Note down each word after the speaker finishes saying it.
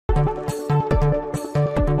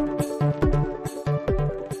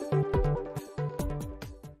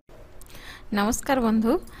नमस्कार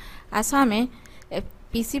बंधु आस आम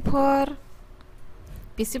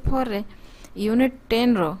PC4 रे यूनिट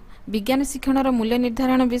 10 रो विज्ञान शिक्षण रो मूल्य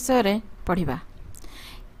निर्धारण विषय रे पढ़िबा।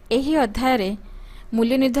 एही अध्याय रे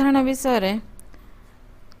मूल्य निर्धारण विषय रे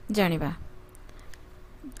जानिबा।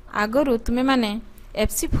 आगरु तुमे माने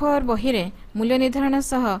FC4 बही रे मूल्य निर्धारण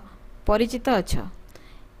सह परिचित अछ।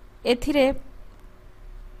 एथिरे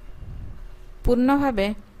पूर्ण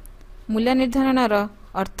भावे मूल्य निर्धारण रो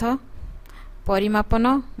अर्थ, परिमापन,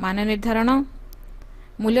 मान निर्धारण,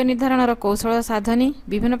 मूल्य निर्धारण रो कौशल साधनी,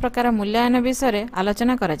 विभिन्न प्रकार मूल्यांकन विषय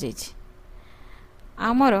आलोचना करा जायछि।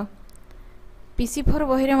 आमर PC4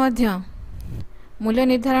 बही रे मध्य मूल्य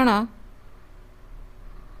निर्धारण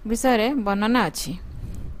विषय वर्णना अछि।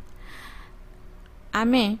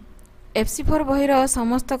 आमे FC4 बही रो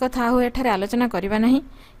समस्त कथा हो एठारे आलोचना करिबा नाही,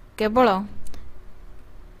 केवल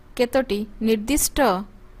केतोटी निर्दिष्ट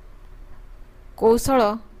कौशल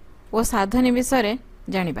और साधनी विषय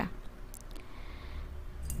जानिबा।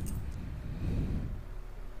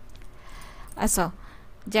 आस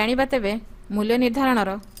जानिबा तेबे मूल्य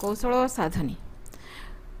निर्धारण कौशल और साधनी।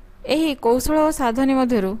 एही कौशल और साधनी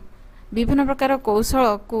मध्यरु विभिन्न प्रकार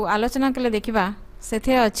कौशल को आलोचना कले देखिबा।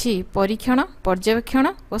 सेथे अछि परीक्षण, पर्यवेक्षण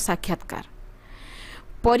और साक्षात्कार।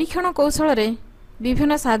 परीक्षण कौशल रे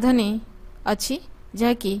विभिन्न साधनी अछि,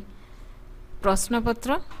 जहाँकि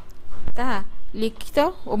प्रश्नपत्र ताहा लिखित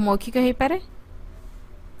और मौखिक हो पारे।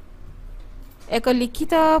 एक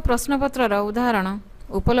लिखित प्रश्नपत्र उदाहरण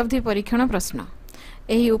उपलब्धि परीक्षण प्रश्न।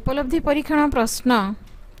 एही उपलब्धि परीक्षण प्रश्न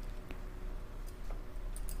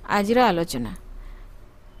आजिर आलोचना।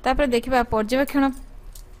 तापर देखिबा पर्यवेक्षण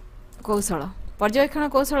कौशल। पर्यवेक्षण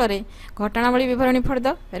कौशल रे घटनावली विवरणी फर्द,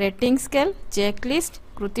 रेटिंग स्केल, चेकलिस्ट,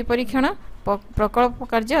 कृति परीक्षण, प्रकल्प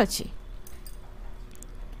कार्य अछि।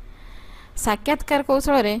 साक्षात्कार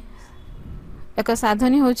कौशल रे एक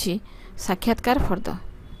साधनी होछि साक्षात्कार फर्द।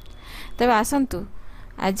 तबे आसंतु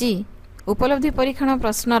आज उपलब्धि परीक्षण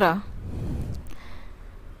प्रश्नर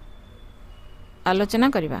आलोचना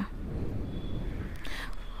करिबा।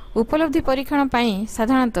 उपलब्धि परीक्षण पाई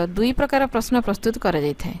साधारणतः दुई प्रकार प्रश्न प्रस्तुत करा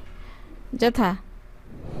जायथाय, यथा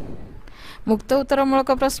मुक्त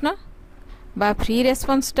उत्तरमूलक प्रश्न बा फ्री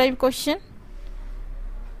रेस्पॉन्स टाइप क्वेश्चन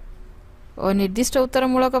और निर्दिष्ट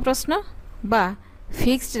उत्तरमूलक प्रश्न बा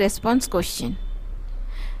फिक्स्ड रेस्पॉन्स क्वेश्चन।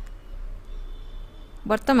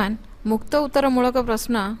 वर्तमान मुक्त उत्तरमूलक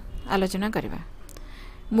प्रश्न आलोचना करिबा।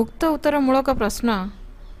 मुक्त उत्तरमूलक प्रश्न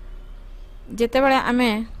जेतेबेले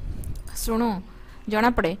आमे सुनु जना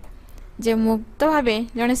पड़े जे मुक्त भावे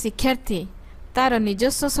जने शिक्षार्थी तार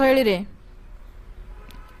निजस्व शैली रे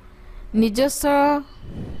निजस्व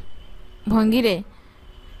भंगी रे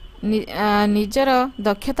निजर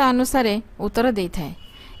दक्षता अनुसार उत्तर देई थाए।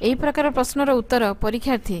 एही प्रकार प्रश्नर उत्तर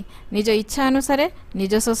परीक्षार्थी निज इच्छा अनुसार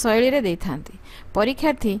निजस्व शैली रे देई थांती।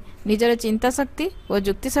 परीक्षार्थी निजर चिंता शक्ति और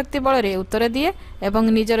युक्ति शक्ति बल रे उत्तर दिए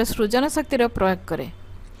एवं निजर सृजन शक्तिर प्रयोग करे।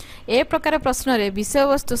 ए प्रकार प्रश्न रे विषय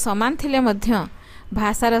वस्तु समान थिले मध्य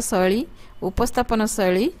भाषार शैली, उपस्थापन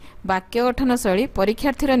शैली, वाक्य गठन शैली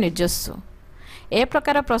परीक्षार्थीर निजस्व। ए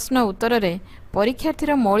प्रकार प्रश्न उत्तर रे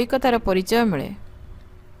परीक्षार्थीर मौलिकतार परिचय मिले।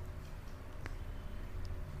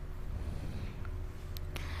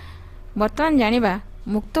 वर्तमान जानिबा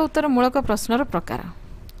मुक्त उत्तरमूलक प्रश्नर प्रकार।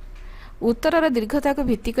 उत्तरर दीर्घता को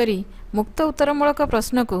भित्ति करी मुक्त उत्तरमूलक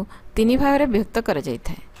प्रश्न को तीन भाग में विभक्त करा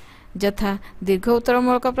जायथाय, यथा दीर्घ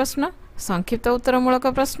उत्तरमूलक प्रश्न, संक्षिप्त उत्तरमूलक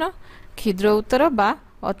प्रश्न, क्षुद्र उत्तर बा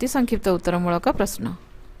अति संक्षिप्त उत्तरमूलक प्रश्न।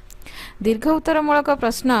 दीर्घ उत्तरमूलक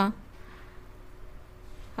प्रश्न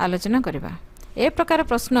आलोचना करिबा। ए प्रकार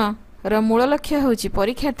प्रश्न र मूल लक्ष्य होछि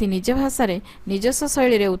परीक्षार्थी निज भाषा रे निजस्व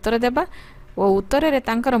शैली रे उत्तर देबा और उत्तर रे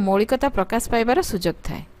तांकर मौलिकता प्रकाश पाइबार सुजोग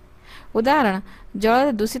थाए। उदाहरण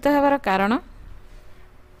जल दूषित होबार कारण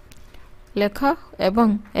लेख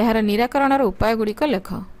एवं एहार निराकरण उपाय गुड़िक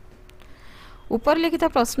लेख। उपरलिखित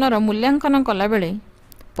प्रश्नर मूल्यांकन कला बेले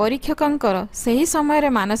परीक्षकंकर सही समय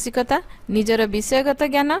मानसिकता, निजर विषयगत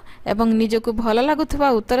ज्ञान एवं निजको भल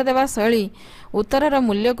लागुथबा उत्तर देवा शैली उत्तरर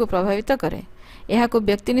मूल्य को प्रभावित करे। एहाको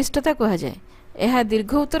व्यक्तिनिष्ठता कहा जाए। एहा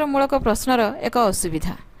दीर्घ उत्तरमूलक प्रश्नर एक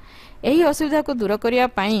असुविधा। एही असुविधा को दूर करिया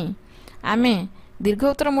पाई आमे दीर्घ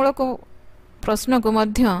उत्तरमूलक प्रश्न को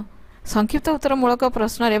मध्य संक्षिप्त उत्तरमूलक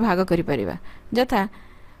प्रश्न रे भाग करि परिबा। यथा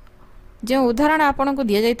जो उदाहरण आपन को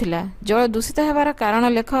दिया जाइथिला, जल दूषित हेबार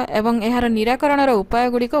कारण लेख एवं एहार निराकरण उपाय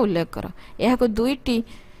गुड़िक उल्लेख कर। एहाको दुईटी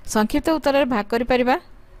संक्षिप्त उत्तर रे भाग करि परिबा,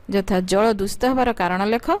 यथा जल दूषित हेबार कारण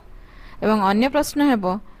लेख एवं अन्य प्रश्न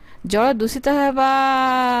हेबो जल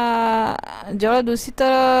दूषित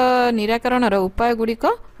निराकरणर उपाय गुड़िक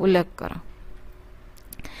उल्लेख कर।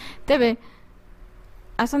 तेबे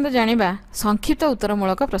आसंत जानिबा संक्षिप्त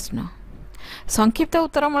उत्तरमूलक प्रश्न। संक्षिप्त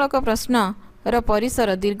उत्तरमूलक प्रश्न र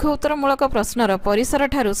परिसर दीर्घ उत्तरमूलक प्रश्नर परिसर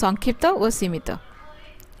ठारू संक्षिप्त और सीमित।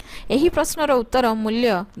 एही प्रश्नर उत्तर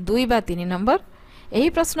मूल्य 2 बा 3 नंबर। एही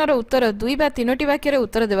प्रश्नर उत्तर 2 बा 3टी वाक्य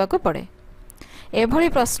उत्तर देवाक पड़े। एभली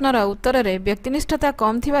प्रश्नर उत्तर रे व्यक्तिनिष्ठता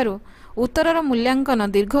कम थिबारु उत्तरर मूल्यांकन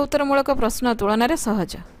दीर्घ उत्तरमूलक प्रश्न तुलन में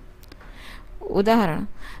सहज। उदाहरण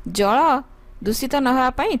जल दूषित नहा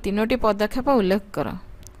पाई 3टी पदक्षेप उल्लेख कर।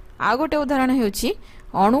 आ गोटे उदाहरण हेउछि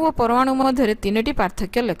अणु और परमाणु मध्य 3टी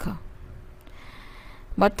पार्थक्य लेख।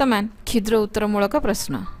 वर्तमान क्षुद्र उत्तरमूलक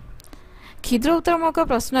प्रश्न। क्षुद्र उत्तरमूलक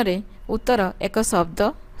प्रश्न रे उत्तर एक शब्द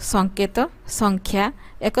संकेत संख्या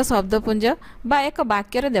एक शब्दपुंज बा एक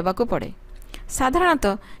वाक्य देवाक पड़े।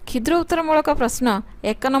 साधारणतः क्षुद्र उत्तरमूलक प्रश्न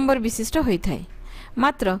 1 नंबर विशिष्ट होता है।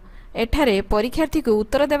 मात्र एठारे परीक्षार्थी को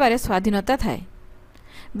उत्तर देवारे स्वाधीनता थाए।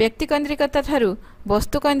 व्यक्तिकेन्द्रिकता ठारू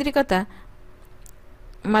वस्तुकेन्द्रिकता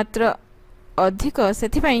मात्र अधिक,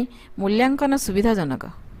 सेथिपाई मूल्यांकन सुविधाजनक।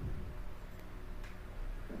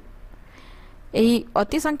 एही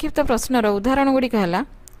अति संक्षिप्त प्रश्नर उदाहरण गुड़िक है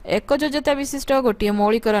एक योज्यता विशिष्ट गोटे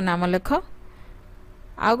मौलिकर नाम लेख।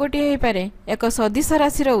 आउ गोटे हो पारे एक सदिश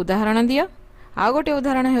राशि उदाहरण दियो। आउ गोटे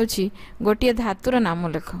उदाहरण होछि गोटे धातुर नाम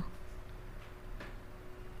लेख।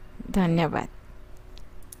 धन्यवाद।